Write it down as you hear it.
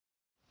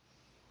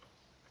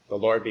The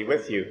Lord be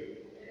with you.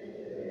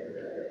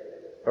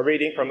 A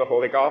reading from the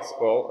Holy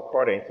Gospel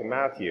according to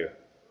Matthew.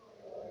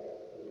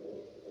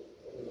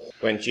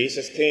 When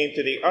Jesus came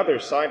to the other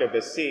side of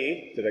the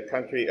sea, to the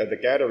country of the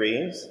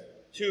Gadarenes,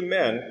 2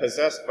 men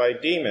possessed by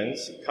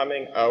demons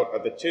coming out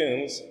of the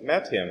tombs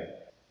met him.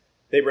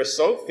 They were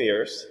so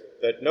fierce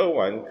that no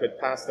one could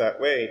pass that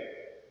way.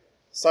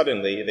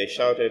 Suddenly they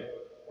shouted,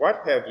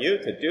 "What have you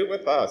to do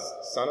with us,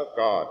 Son of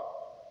God?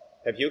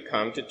 Have you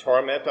come to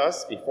torment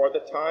us before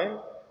the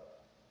time?"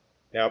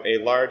 Now a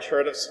large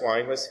herd of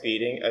swine was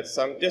feeding at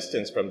some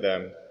distance from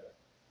them.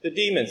 The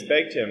demons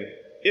begged him,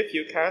 "If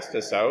you cast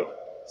us out,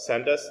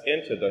 send us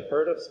into the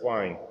herd of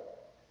swine."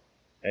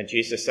 And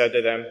Jesus said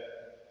to them,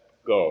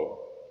 "Go."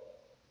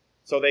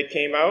 So they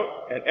came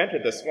out and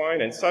entered the swine,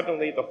 and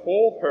suddenly the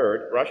whole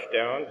herd rushed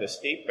down the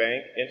steep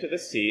bank into the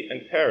sea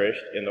and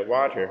perished in the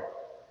water.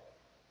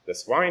 The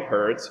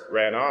swineherds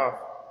ran off,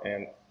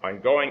 and on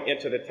going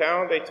into the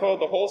town, they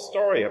told the whole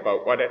story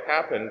about what had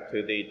happened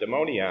to the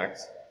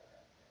demoniacs.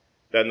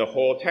 Then the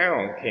whole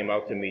town came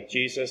out to meet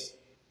Jesus,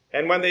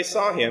 and when they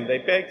saw him, they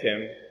begged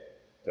him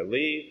to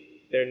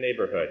leave their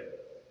neighborhood.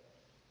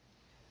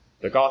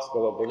 The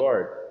Gospel of the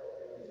Lord.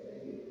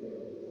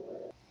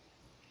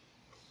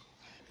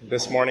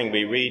 This morning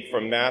we read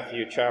from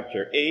Matthew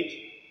chapter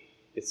 8.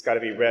 It's got to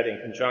be read in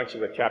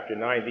conjunction with chapter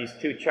 9. These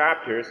 2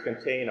 chapters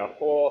contain a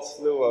whole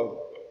slew of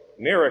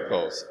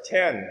miracles,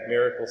 10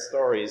 miracle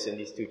stories in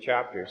these 2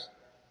 chapters.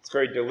 It's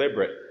very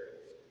deliberate.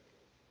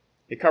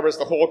 It covers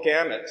the whole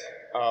gamut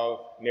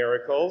of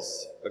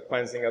miracles, the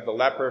cleansing of the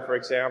leper, for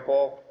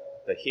example,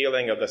 the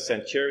healing of the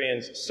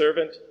centurion's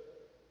servant,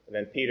 and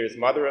then Peter's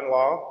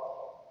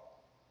mother-in-law,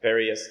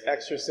 various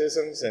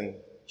exorcisms,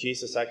 and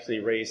Jesus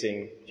actually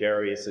raising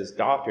Jairus'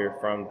 daughter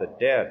from the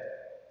dead.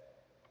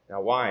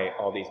 Now, why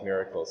all these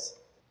miracles?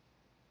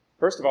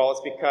 First of all,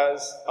 it's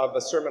because of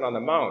the Sermon on the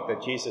Mount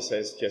that Jesus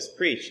has just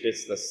preached.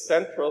 It's the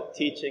central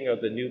teaching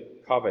of the New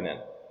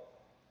Covenant.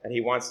 And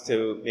he wants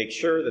to make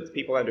sure that the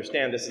people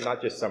understand this is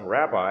not just some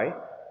rabbi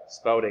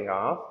spouting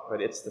off,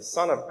 but it's the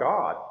Son of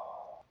God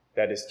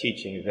that is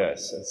teaching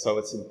this. And so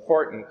it's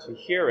important to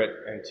hear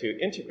it and to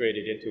integrate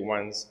it into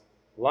one's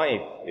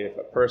life if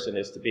a person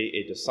is to be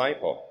a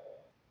disciple.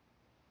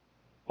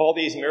 All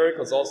these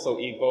miracles also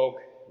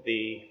evoke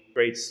the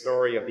great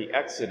story of the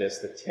Exodus,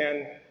 the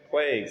 10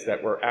 plagues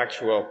that were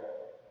actual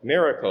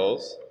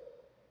miracles,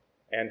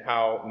 and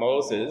how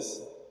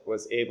Moses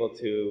was able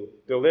to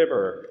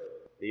deliver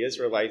the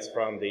Israelites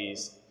from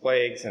these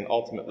plagues and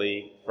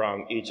ultimately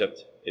from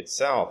Egypt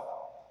itself.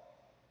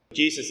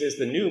 Jesus is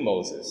the new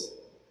Moses,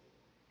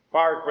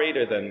 far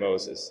greater than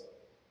Moses.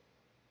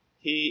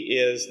 He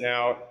is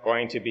now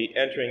going to be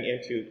entering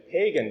into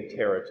pagan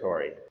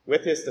territory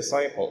with his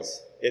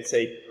disciples. It's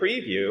a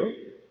preview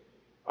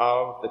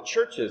of the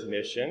church's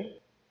mission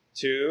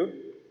to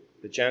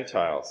the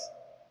Gentiles.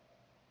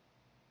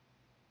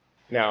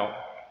 Now,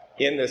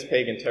 in this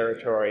pagan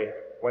territory,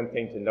 one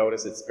thing to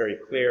notice, it's very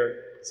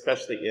clear,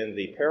 especially in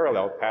the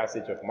parallel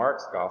passage of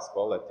Mark's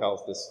Gospel that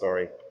tells this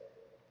story,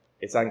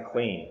 it's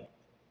unclean,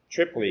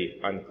 triply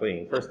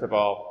unclean. First of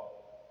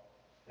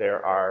all,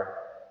 there are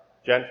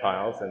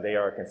Gentiles, and they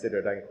are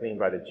considered unclean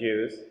by the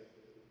Jews.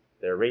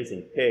 They're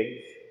raising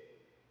pigs,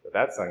 so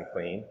that's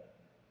unclean.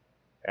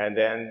 And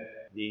then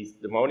these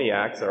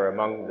demoniacs are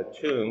among the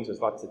tombs.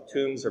 There's lots of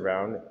tombs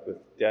around with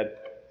dead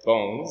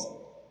bones,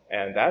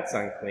 and that's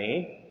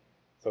unclean.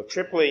 So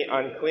triply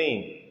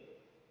unclean.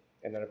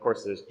 And then, of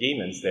course, there's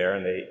demons there,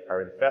 and they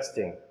are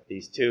infesting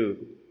these 2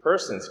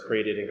 persons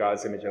created in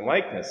God's image and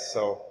likeness.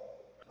 So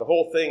the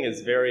whole thing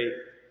is very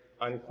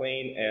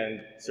unclean,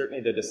 and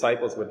certainly the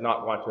disciples would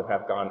not want to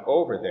have gone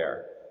over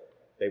there.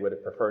 They would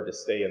have preferred to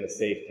stay in the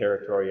safe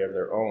territory of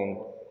their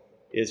own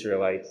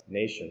Israelite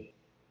nation.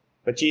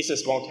 But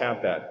Jesus won't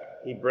have that.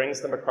 He brings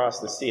them across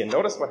the sea. And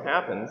notice what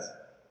happens.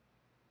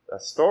 A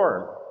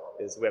storm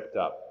is whipped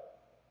up.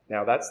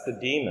 Now, that's the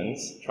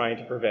demons trying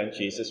to prevent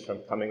Jesus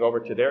from coming over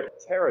to their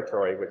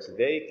territory, which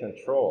they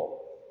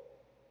control.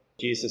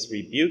 Jesus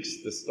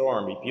rebukes the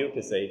storm. Rebuke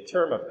is a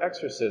term of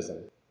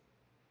exorcism.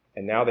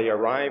 And now they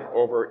arrive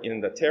over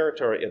in the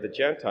territory of the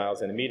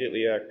Gentiles and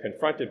immediately are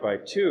confronted by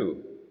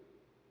 2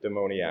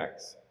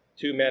 demoniacs,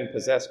 2 men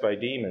possessed by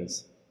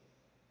demons.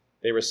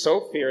 They were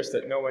so fierce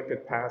that no one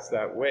could pass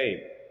that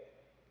way.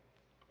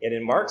 And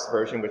in Mark's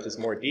version, which is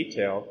more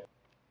detailed,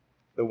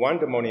 the one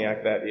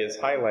demoniac that is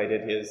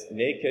highlighted is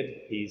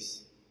naked.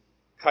 He's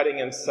cutting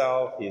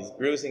himself. He's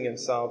bruising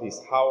himself.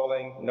 He's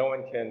howling. No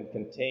one can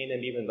contain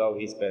him, even though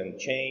he's been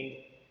chained.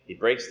 He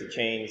breaks the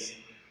chains.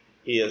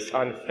 He is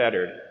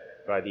unfettered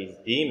by these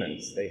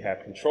demons. They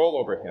have control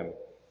over him.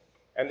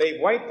 And they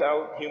wiped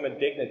out human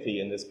dignity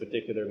in this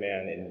particular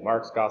man in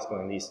Mark's gospel,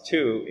 and these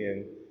 2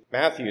 in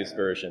Matthew's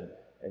version.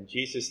 And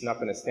Jesus is not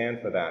going to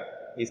stand for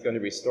that. He's going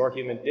to restore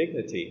human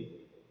dignity.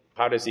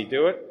 How does he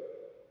do it?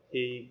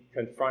 He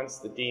confronts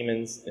the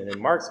demons, and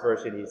in Mark's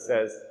version, he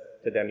says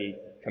to them, he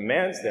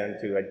commands them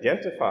to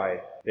identify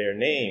their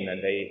name,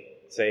 and they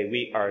say,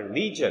 "We are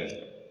Legion."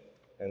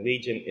 And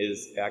Legion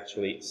is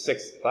actually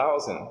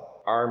 6,000.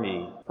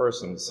 army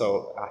person.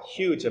 So a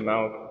huge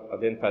amount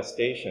of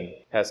infestation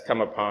has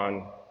come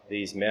upon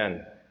these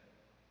men.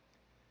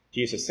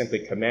 Jesus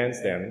simply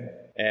commands them,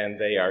 and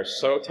they are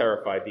so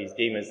terrified, these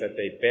demons, that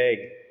they beg,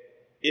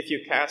 "If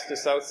you cast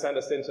us out, send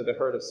us into the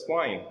herd of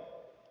swine."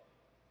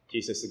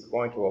 Jesus is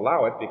going to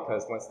allow it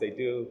because once they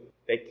do,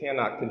 they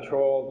cannot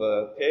control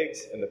the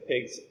pigs, and the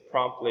pigs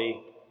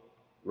promptly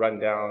run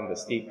down the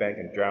steep bank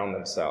and drown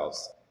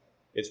themselves.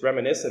 It's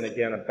reminiscent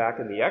again of back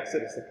in the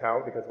Exodus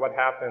account, because what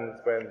happens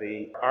when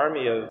the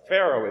army of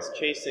Pharaoh is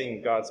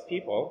chasing God's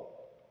people,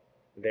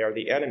 they are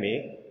the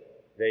enemy,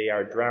 they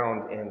are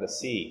drowned in the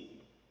sea.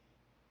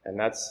 And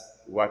that's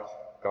what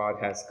God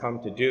has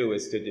come to do,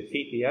 is to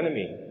defeat the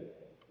enemy,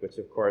 which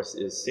of course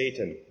is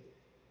Satan.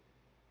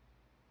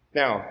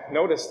 Now,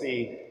 notice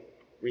the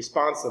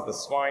response of the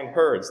swine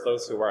herds,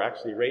 those who are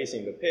actually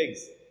raising the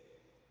pigs.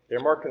 They're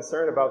more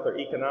concerned about their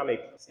economic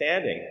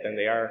standing than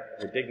they are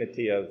the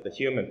dignity of the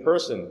human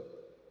person.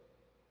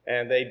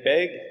 And they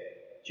beg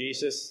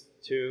Jesus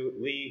to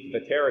leave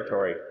the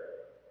territory.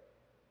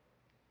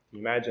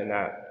 Imagine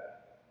that.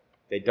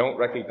 They don't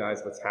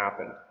recognize what's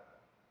happened.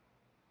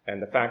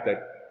 And the fact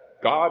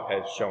that God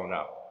has shown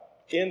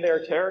up in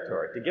their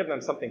territory to give them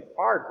something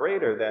far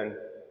greater than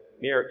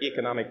mere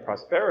economic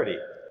prosperity.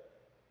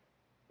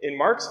 In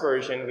Mark's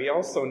version, we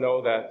also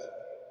know that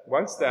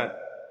once that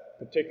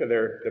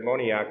particular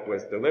demoniac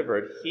was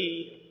delivered,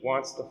 he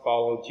wants to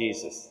follow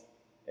Jesus.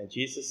 And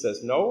Jesus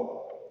says,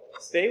 "No,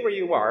 stay where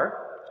you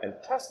are and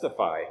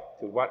testify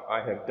to what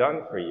I have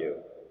done for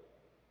you."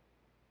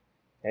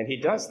 And he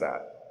does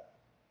that.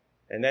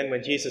 And then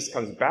when Jesus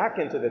comes back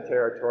into the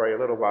territory a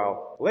little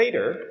while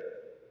later,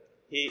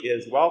 he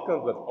is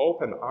welcomed with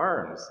open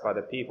arms by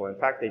the people. In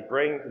fact, they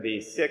bring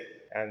the sick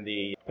and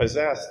the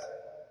possessed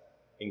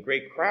in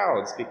great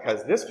crowds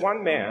because this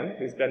one man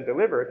who's been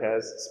delivered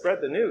has spread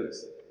the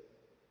news.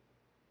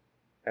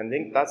 And I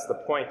think that's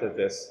the point of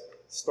this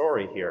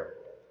story here.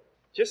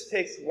 It just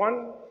takes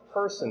one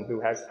person who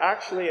has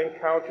actually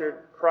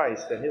encountered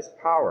Christ and his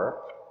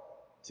power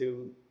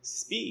to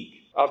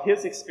speak of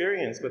his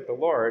experience with the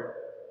Lord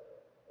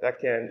that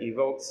can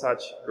evoke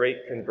such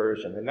great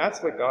conversion. And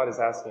that's what God is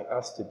asking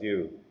us to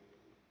do.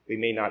 We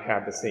may not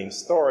have the same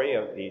story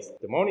of these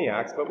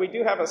demoniacs, but we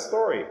do have a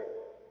story.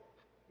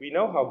 We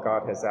know how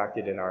God has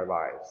acted in our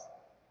lives.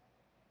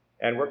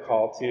 And we're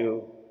called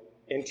to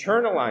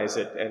internalize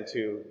it and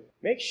to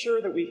make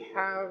sure that we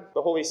have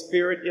the Holy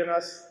Spirit in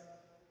us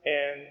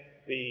and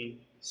the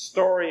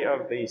story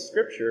of the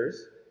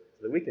Scriptures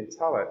so that we can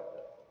tell it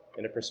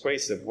in a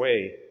persuasive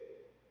way.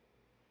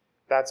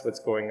 That's what's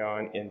going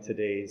on in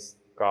today's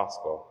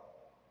gospel.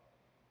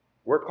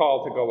 We're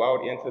called to go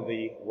out into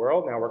the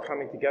world. Now we're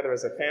coming together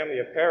as a family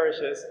of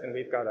parishes, and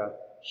we've got a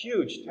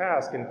huge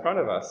task in front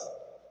of us.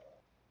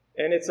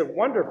 And it's a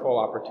wonderful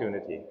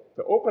opportunity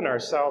to open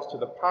ourselves to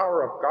the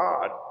power of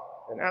God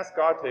and ask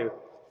God to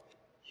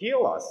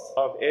heal us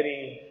of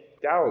any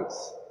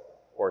doubts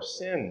or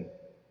sin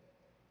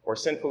or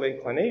sinful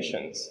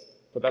inclinations,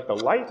 so that the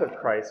light of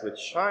Christ would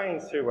shine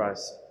through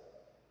us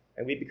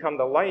and we become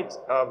the light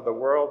of the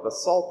world, the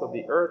salt of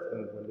the earth.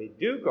 And when we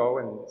do go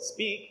and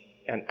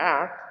speak and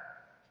act,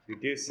 we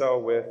do so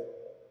with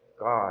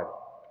God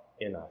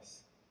in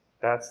us.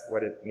 That's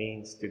what it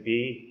means to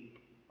be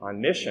on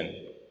mission.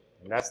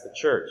 And that's the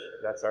church.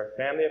 That's our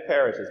family of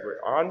parishes.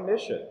 We're on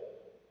mission.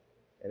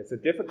 And it's a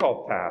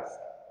difficult task.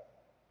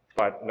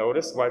 But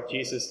notice what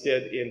Jesus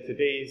did in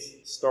today's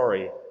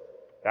story.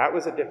 That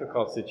was a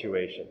difficult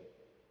situation.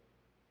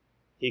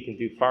 He can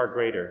do far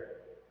greater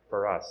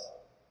for us.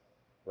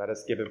 Let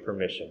us give him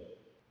permission.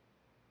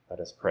 Let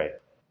us pray.